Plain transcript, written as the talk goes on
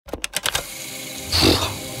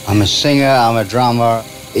I'm a singer, I'm a drummer.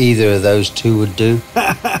 Either of those two would do.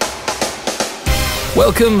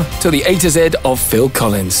 Welcome to the A to Z of Phil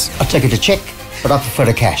Collins. I'll take it a check, but I prefer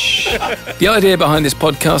the cash. The idea behind this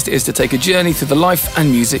podcast is to take a journey through the life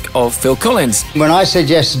and music of Phil Collins. When I said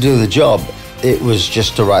yes to do the job, it was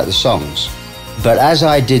just to write the songs. But as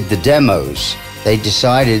I did the demos, they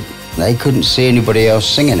decided they couldn't see anybody else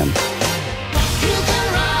singing them.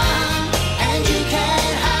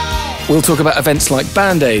 We'll talk about events like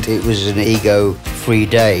Band Aid. It was an ego-free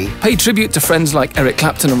day. Pay tribute to friends like Eric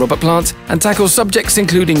Clapton and Robert Plant, and tackle subjects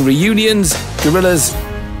including reunions, gorillas,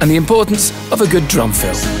 and the importance of a good drum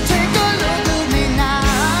fill.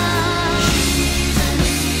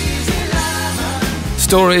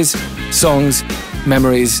 Stories, songs,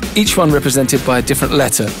 memories, each one represented by a different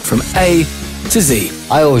letter from A to Z.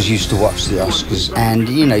 I always used to watch the Oscars, and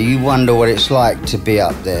you wonder what it's like to be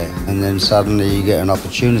up there, and then suddenly you get an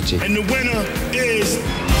opportunity. And the winner is...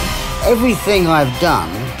 Everything I've done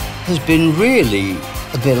has been really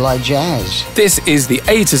a bit like jazz. This is the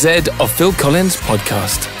A to Z of Phil Collins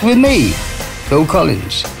podcast. With me, Phil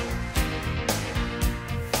Collins.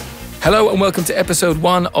 Hello and welcome to episode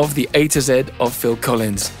 1 of the A to Z of Phil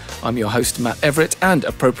Collins. I'm your host, Matt Everett, and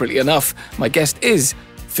appropriately enough, my guest is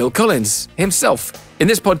Phil Collins himself. In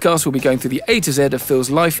this podcast, we'll be going through the A to Z of Phil's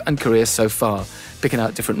life and career so far, picking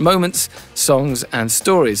out different moments, songs and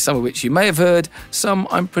stories, some of which you may have heard, some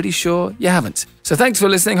I'm pretty sure you haven't. So thanks for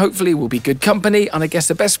listening. Hopefully we'll be good company, and I guess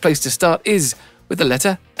the best place to start is with the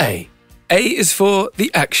letter A. A is for the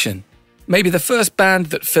Action, maybe the first band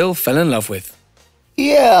that Phil fell in love with.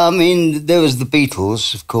 Yeah, I mean, there was the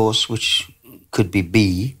Beatles, of course, which could be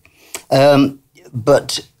B.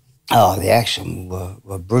 But the Action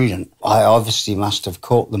were brilliant. I obviously must have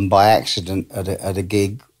caught them by accident at a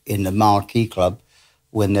gig in the Marquee Club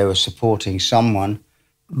when they were supporting someone.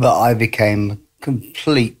 But I became a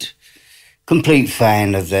complete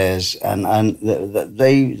fan of theirs. And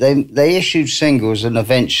they issued singles, and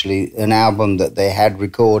eventually an album that they had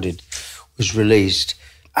recorded was released.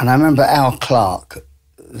 And I remember Al Clark,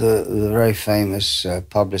 the very famous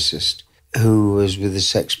publicist, who was with the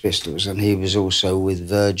Sex Pistols, and he was also with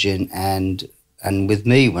Virgin and with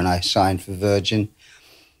me when I signed for Virgin.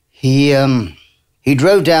 He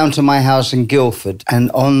drove down to my house in Guildford, and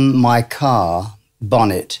on my car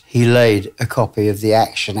bonnet he laid a copy of the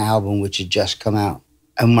Action album, which had just come out.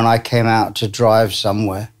 And when I came out to drive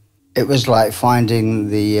somewhere, it was like finding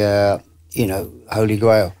the Holy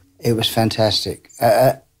Grail. It was fantastic.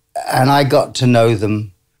 And I got to know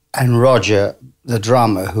them. And Roger, the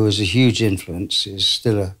drummer, who was a huge influence, is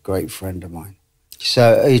still a great friend of mine.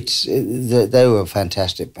 So they were a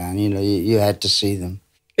fantastic band. You had to see them.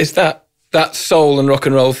 It's that soul and rock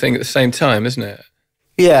and roll thing at the same time, isn't it?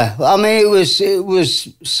 Yeah, I mean, it was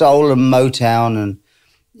soul and Motown, and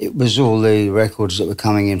it was all the records that were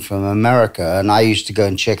coming in from America. And I used to go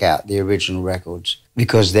and check out the original records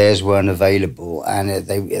because theirs weren't available, and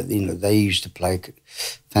they used to play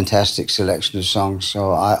fantastic selection of songs.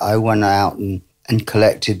 So I went out and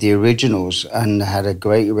collected the originals and had a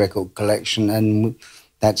great record collection, and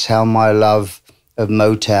that's how my love of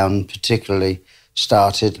Motown particularly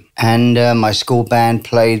started. And my school band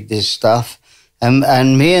played this stuff,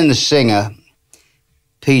 and me and the singer,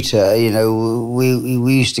 Peter,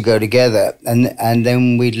 we used to go together, and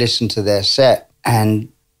then we'd listen to their set, and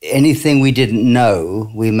anything we didn't know,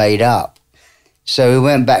 we made up. So we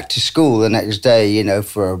went back to school the next day,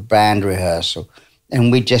 for a band rehearsal,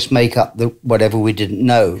 and we'd just make up whatever we didn't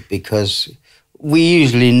know, because we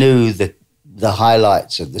usually knew the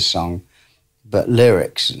highlights of the song, but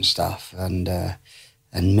lyrics and stuff, and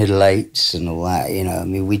middle eights and all that,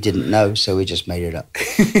 we didn't know, so we just made it up.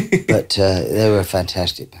 But they were a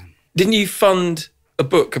fantastic band. Didn't you fund a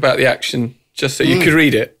book about the Action just so you could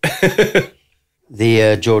read it?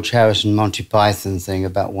 The George Harrison Monty Python thing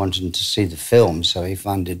about wanting to see the film, so he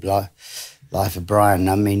funded Life of Brian.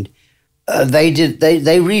 I mean,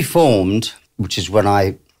 they reformed, which is when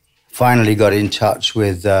I finally got in touch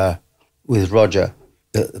with Roger,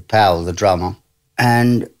 the pal, the drummer,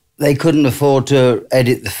 and they couldn't afford to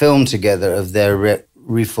edit the film together of their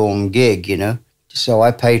reform gig, So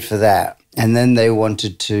I paid for that, and then they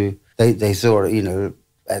wanted to. They thought,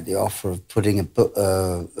 at the offer of putting a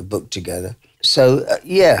book together. So,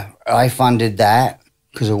 I funded that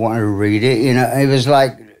because I wanted to read it. It was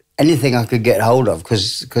like anything I could get hold of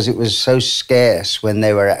because it was so scarce when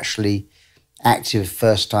they were actually active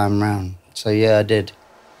first time round. So, yeah, I did.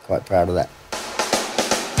 Quite proud of that.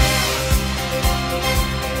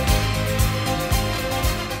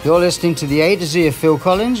 You're listening to the A to Z of Phil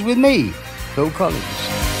Collins with me, Phil Collins.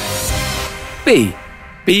 B.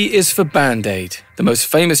 B is for Band-Aid, the most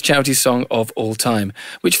famous charity song of all time,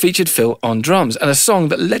 which featured Phil on drums, and a song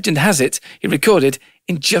that legend has it he recorded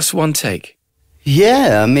in just one take.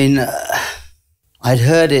 Yeah, I mean, I'd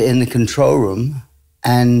heard it in the control room,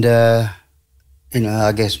 and, I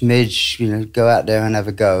guess Midge, go out there and have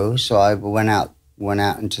a go. So I went out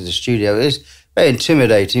into the studio. It was very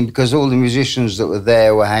intimidating because all the musicians that were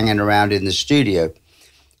there were hanging around in the studio.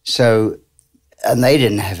 So, and they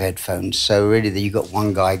didn't have headphones. So really you got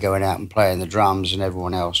one guy going out and playing the drums and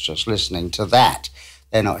everyone else just listening to that.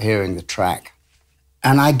 They're not hearing the track.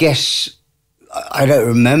 And I guess, I don't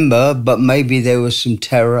remember, but maybe there was some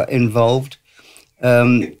terror involved.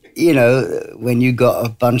 When you got a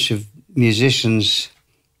bunch of musicians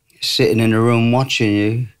sitting in a room watching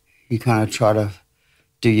you, you kind of try to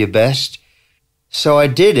do your best. So I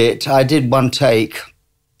did it. I did one take,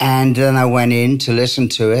 and then I went in to listen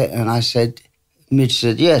to it, and I said, Mitch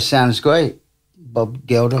said, yeah, sounds great. Bob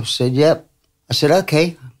Geldof said, yep. I said,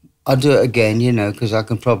 okay, I'll do it again, because I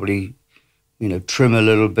can probably, trim a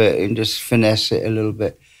little bit and just finesse it a little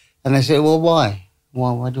bit. And they said, well, why?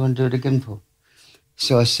 Why do you want to do it again for?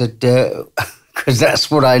 So I said, because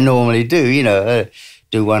that's what I normally do,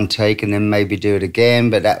 do one take and then maybe do it again,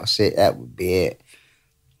 but that was it, that would be it.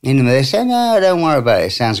 They said, no, don't worry about it,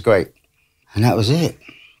 it sounds great. And that was it.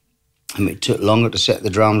 I mean, it took longer to set the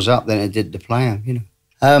drums up than it did to play them,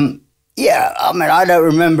 I don't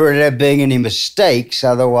remember there being any mistakes,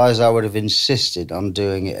 otherwise I would have insisted on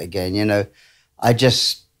doing it again, I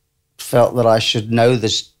just felt that I should know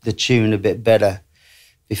the tune a bit better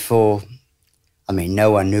before. I mean,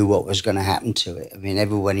 no one knew what was going to happen to it. I mean,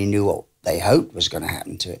 everybody knew what they hoped was going to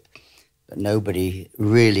happen to it, but nobody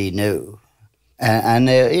really knew. And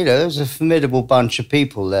there was a formidable bunch of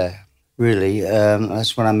people there, really.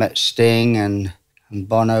 That's when I met Sting and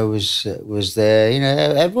Bono was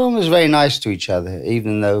there. Everyone was very nice to each other,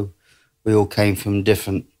 even though we all came from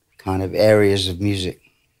different kind of areas of music.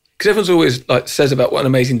 Because everyone's always says about what an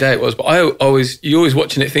amazing day it was, but you're always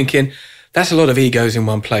watching it thinking, that's a lot of egos in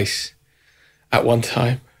one place at one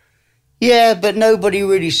time. Yeah, but nobody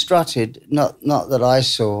really strutted, not that I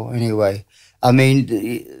saw anyway. I mean,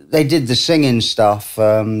 they did the singing stuff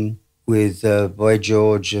with Boy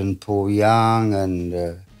George and Paul Young and,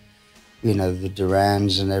 the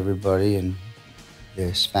Durans and everybody and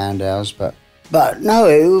the Spandaus. But no,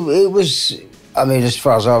 it was, I mean, as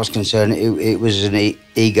far as I was concerned, it was an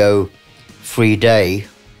ego-free day.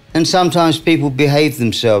 And sometimes people behave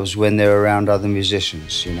themselves when they're around other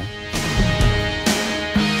musicians,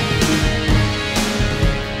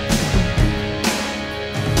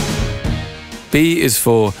 B is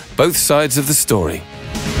for Both Sides of the Story.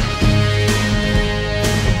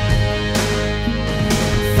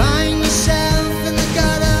 Find yourself in the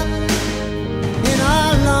gutter in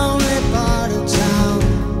our lonely part of town.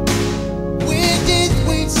 Wicked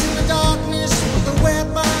waits in the darkness with a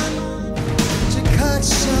weapon to cut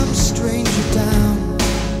some stranger down.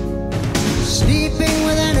 Sleeping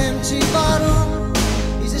with an empty bottle,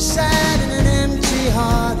 he's a sad and an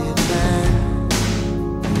empty-hearted man.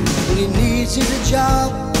 He needs a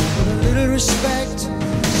job with a little respect, so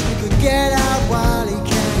he could get out while he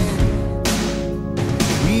can.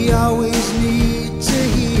 We always need to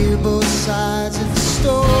hear both sides of the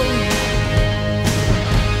story.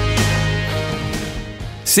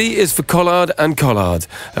 C is for Collard and Collard,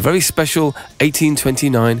 a very special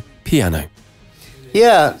 1829 piano.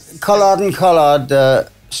 Yeah, Collard and Collard,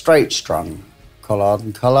 straight strung. Collard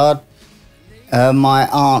and Collard. My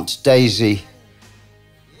Aunt Daisy,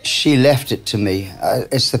 she left it to me.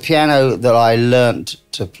 It's the piano that I learnt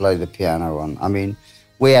to play the piano on. I mean,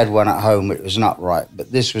 we had one at home, it was an upright,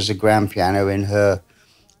 but this was a grand piano in her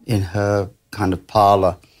kind of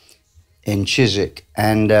parlour in Chiswick.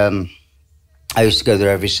 And I used to go there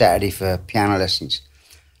every Saturday for piano lessons,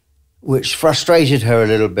 which frustrated her a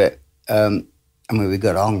little bit. I mean, we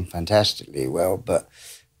got on fantastically well, but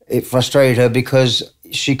it frustrated her because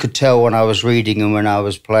she could tell when I was reading and when I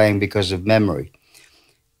was playing because of memory.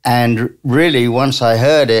 And really, once I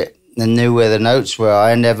heard it and knew where the notes were,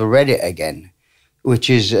 I never read it again, which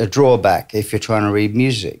is a drawback if you're trying to read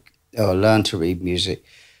music or learn to read music.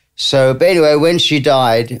 So, but anyway, when she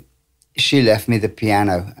died, she left me the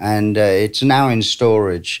piano, and it's now in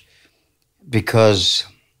storage because,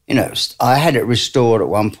 I had it restored at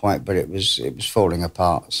one point, but it was falling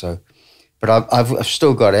apart. So, but I've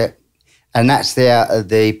still got it, and that's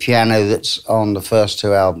the piano that's on the first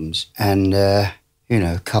two albums, and a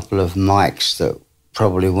couple of mics that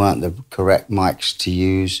probably weren't the correct mics to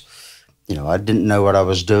use. I didn't know what I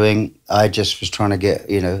was doing. I just was trying to get,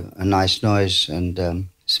 a nice noise, and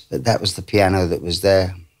but that was the piano that was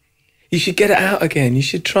there. You should get it out again. You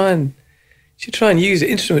should try and use it.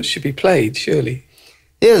 Instruments should be played, surely.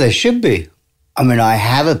 Yeah, they should be. I mean, I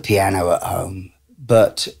have a piano at home,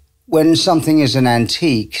 but when something is an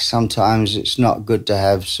antique, sometimes it's not good to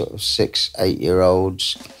have sort of 6,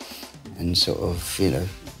 8-year-olds and sort of,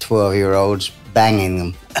 12-year-olds banging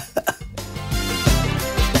them.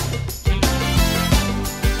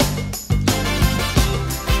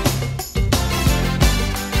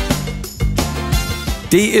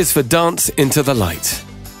 D is for Dance into the Light.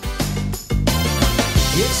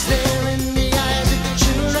 It's there in the eyes of the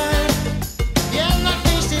children. Yeah, my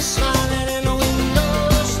face is smiling in the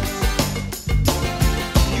windows.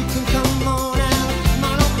 You can come on out,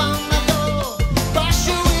 man, open the door. Wash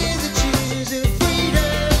away the tears of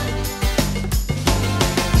freedom.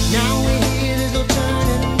 Now we're here, there's no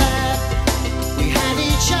turning back. We have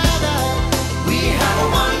each other, we have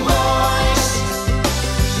one voice.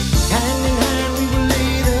 Hand in hand we will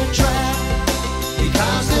lay the track,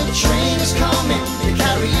 because the train is coming to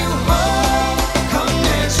carry you home. Come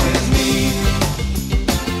dance with me.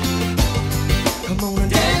 Come on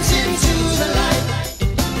and dance into the light.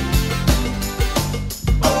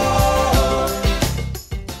 Oh.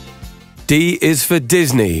 D is for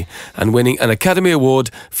Disney and winning an Academy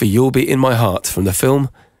Award for You'll Be in My Heart from the film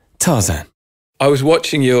Tarzan. I was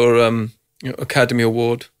watching your Academy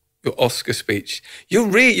Award, your Oscar speech.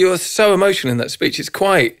 You're so emotional in that speech. It's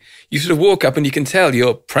quite, you sort of walk up and you can tell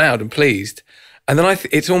you're proud and pleased. And then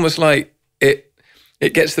it's almost like it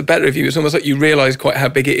gets the better of you. It's almost like you realise quite how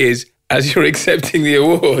big it is as you're accepting the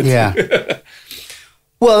award. Yeah.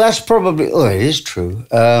 Well, that's probably, it is true.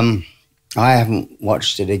 I haven't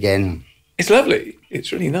watched it again. It's lovely.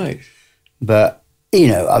 It's really nice. But,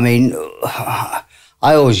 I mean, I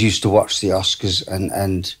always used to watch the Oscars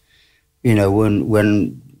and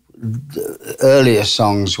when the earlier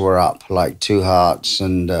songs were up, like Two Hearts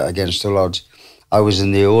and Against All Odds, I was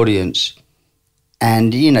in the audience.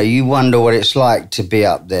 And, you wonder what it's like to be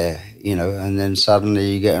up there, and then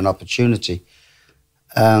suddenly you get an opportunity.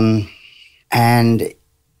 And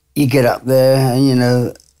you get up there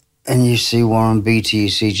and, and you see Warren Beatty, you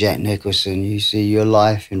see Jack Nicholson, you see your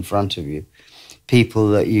life in front of you, people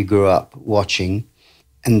that you grew up watching,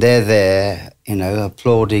 and they're there,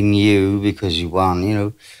 applauding you because you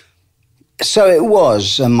won, So it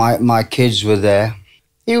was, and my kids were there.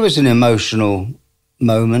 It was an emotional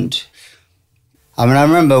moment. I mean, I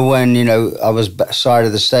remember when, I was side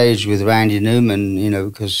of the stage with Randy Newman,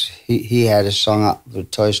 because he had a song up for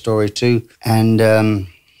Toy Story 2. And,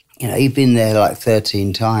 he'd been there like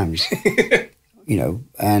 13 times,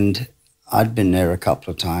 and I'd been there a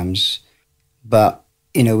couple of times. But,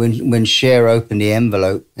 when Cher opened the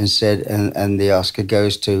envelope and said, and the Oscar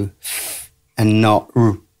goes to, and not,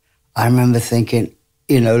 I remember thinking,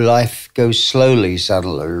 life goes slowly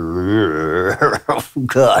suddenly. Oh,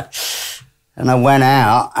 God. And I went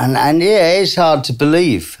out, and yeah, it's hard to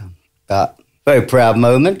believe, but very proud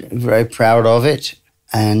moment, very proud of it.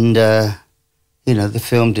 And, the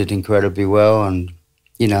film did incredibly well, and,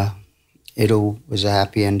 it all was a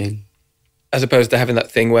happy ending. As opposed to having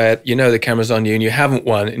that thing where the camera's on you and you haven't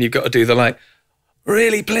won and you've got to do the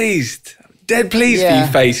really pleased, dead pleased for you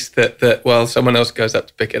face that while someone else goes up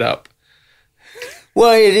to pick it up.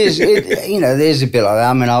 Well, it is, there's a bit like that.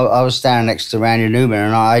 I mean, I was standing next to Randy Newman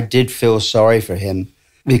and I did feel sorry for him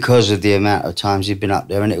because of the amount of times he'd been up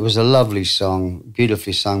there. And it was a lovely song,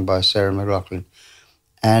 beautifully sung by Sarah McLachlan.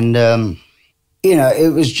 And,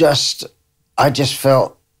 it was just, I just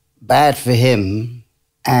felt bad for him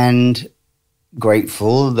and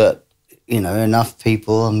grateful that, enough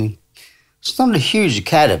people, I mean, it's not a huge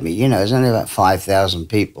academy, there's only about 5,000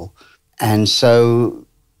 people. And so,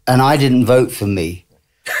 and I didn't vote for me.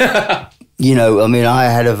 I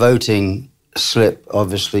had a voting slip,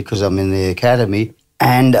 obviously, because I'm in the academy,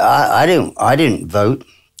 and I didn't vote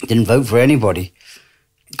for anybody,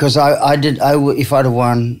 because if I'd have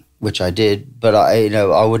won, which I did, but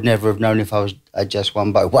I would never have known if I just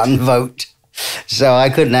won by one vote. So I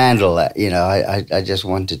couldn't handle that, I just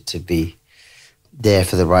wanted to be there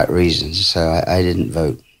for the right reasons, so I didn't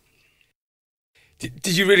vote.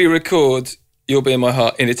 Did you really record You'll Be in My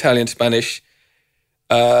Heart in Italian, Spanish,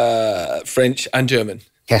 French and German?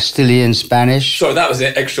 Castilian Spanish. Sorry, that was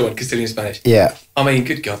it, extra one, Castilian Spanish. Yeah. I mean,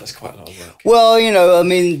 good God, that's quite a lot of work. Well,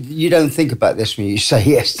 you don't think about this when you say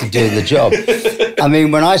yes to doing the job. I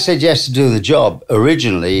mean, when I said yes to do the job,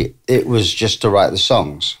 originally, it was just to write the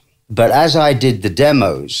songs. But as I did the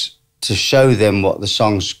demos to show them what the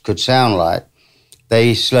songs could sound like,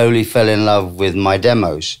 they slowly fell in love with my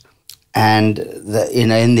demos. And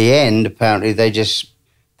in the end, apparently, they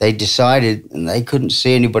decided and they couldn't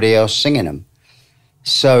see anybody else singing them.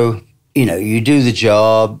 So you know, you do the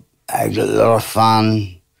job, had a lot of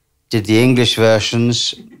fun, did the English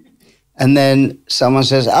versions, and then someone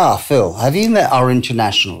says, Phil, have you met our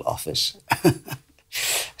international office?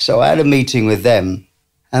 So I had a meeting with them,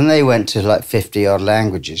 and they went to like 50-odd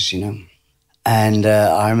languages, you know. And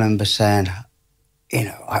I remember saying, you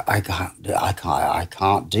know, I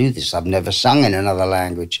can't do this. I've never sung in another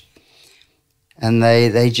language. And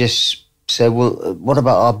they just said, well, what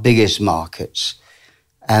about our biggest markets?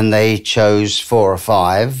 And they chose 4 or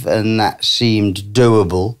 5, and that seemed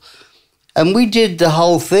doable. And we did the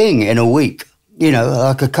whole thing in a week, you know,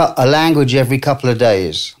 like a language every couple of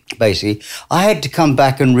days, basically. I had to come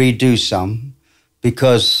back and redo some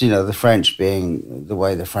because, you know, the French being the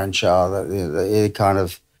way the French are, the kind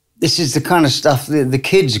of, this is the kind of stuff that the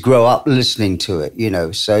kids grow up listening to it, you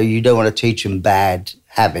know, so you don't want to teach them bad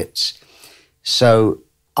habits. So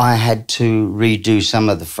I had to redo some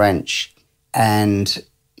of the French and,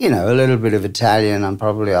 you know, a little bit of Italian. I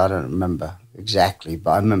don't remember exactly,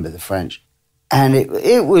 but I remember the French. And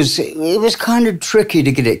it was kind of tricky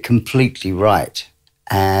to get it completely right.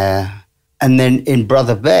 And then in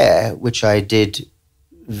Brother Bear, which I did,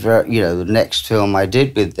 you know, the next film I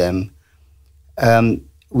did with them,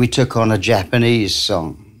 we took on a Japanese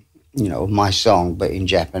song, you know, my song, but in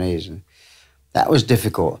Japanese. And that was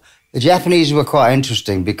difficult. The Japanese were quite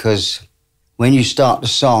interesting because when you start the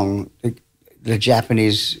song, the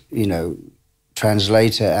Japanese, you know,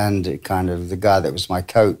 translator and kind of the guy that was my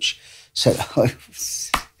coach said, oh,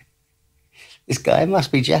 this guy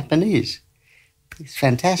must be Japanese. He's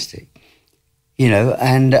fantastic. You know,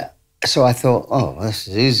 and so I thought, oh, this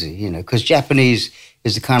is easy, you know, because Japanese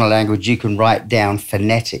is the kind of language you can write down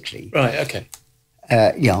phonetically. Right, okay.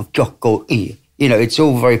 You know, you know, it's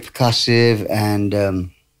all very percussive, and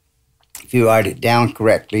if you write it down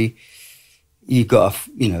correctly, you've got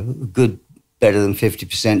you know, a good, better than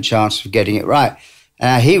 50% chance of getting it right.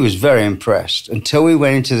 He was very impressed until we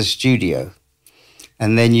went into the studio,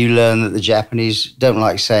 and then you learn that the Japanese don't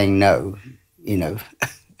like saying no, you know.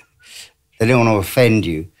 They don't want to offend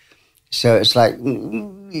you. So it's like,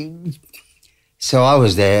 so I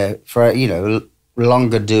was there for, you know,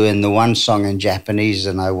 longer doing the one song in Japanese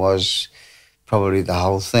than I was probably the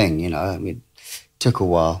whole thing, you know. I mean, it took a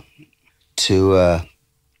while to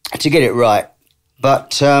get it right.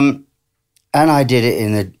 But, and I did it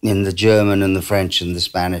in the German and the French and the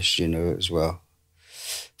Spanish, you know, as well.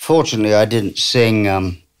 Fortunately, I didn't sing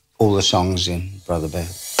all the songs in Brother Bear.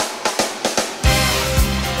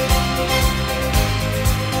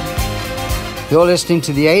 You're listening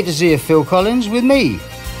to the A to Z of Phil Collins with me,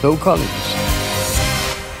 Phil Collins.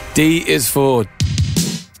 D is for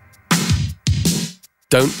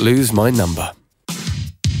Don't Lose My Number.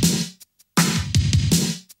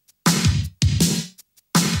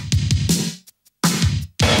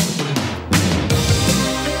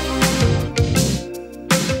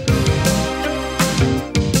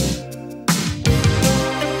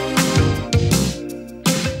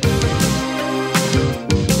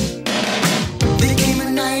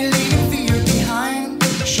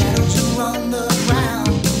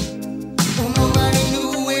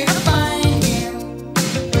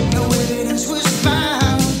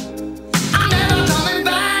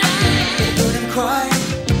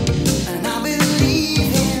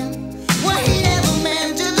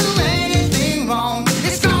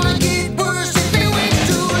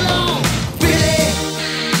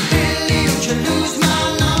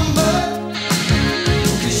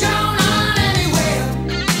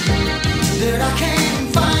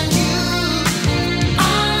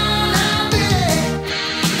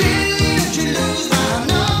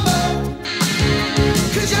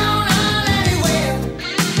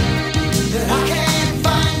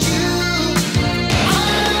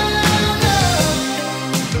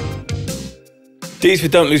 D's for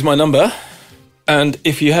Don't Lose My Number. And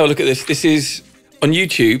if you have a look at this is on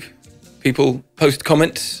YouTube. People post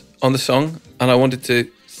comments on the song, and I wanted to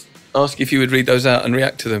ask if you would read those out and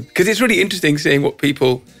react to them, because it's really interesting seeing what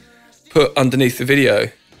people put underneath the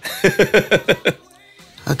video.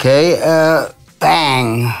 Okay,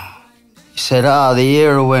 bang. He said, the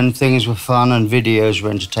era when things were fun and videos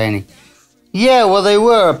were entertaining. Yeah, well, they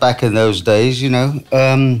were back in those days, you know.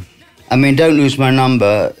 I mean, Don't Lose My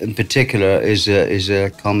Number in particular is a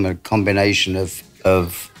combination of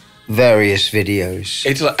various videos.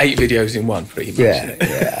 It's like 8 videos in one, pretty much.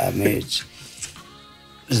 Yeah. I mean,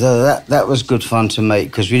 so that was good fun to make,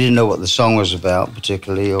 because we didn't know what the song was about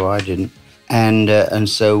particularly, or I didn't, and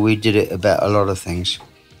so we did it about a lot of things.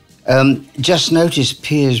 Just noticed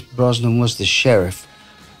Pierce Brosnan was the sheriff.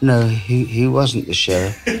 No, he wasn't the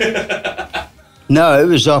sheriff. No, it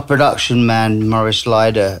was our production man, Maurice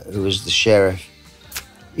Lyder, who was the sheriff.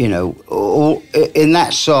 You know, in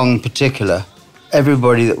that song in particular,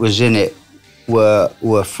 everybody that was in it were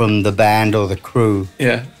from the band or the crew.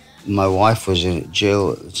 Yeah. My wife was in it,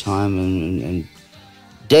 Jill, at the time, and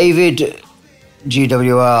David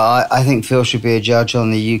GWR. I think Phil should be a judge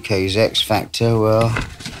on the UK's X Factor. Well,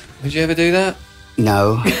 would you ever do that?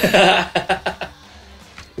 No.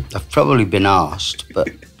 I've probably been asked,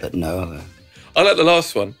 but no. I like the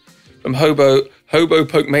last one from Hobo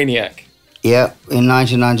Poke Maniac. Yeah, in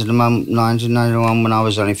 1991, when I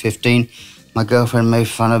was only 15, my girlfriend made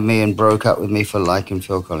fun of me and broke up with me for liking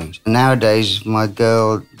Phil Collins. Nowadays, if my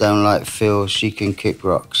girl don't like Phil, she can kick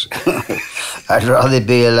rocks. I'd rather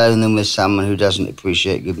be alone than with someone who doesn't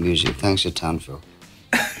appreciate good music. Thanks a ton, Phil.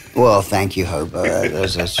 Well, thank you, Hobo.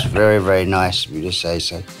 That's very, very nice of you to say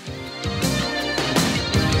so.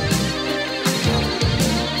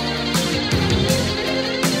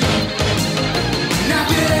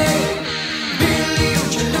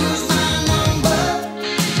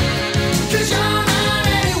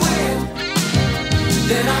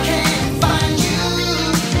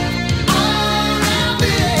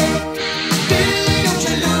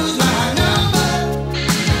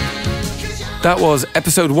 That was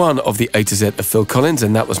episode 1 of the A to Z of Phil Collins,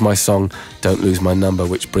 and that was my song, Don't Lose My Number,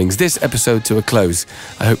 which brings this episode to a close.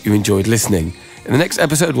 I hope you enjoyed listening. In the next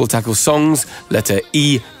episode, we'll tackle songs, letter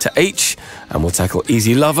E to H, and we'll tackle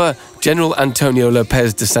Easy Lover, General Antonio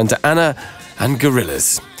Lopez de Santa Anna, and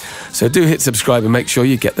Gorillaz. So do hit subscribe and make sure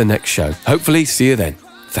you get the next show. Hopefully, see you then.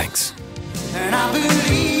 Thanks.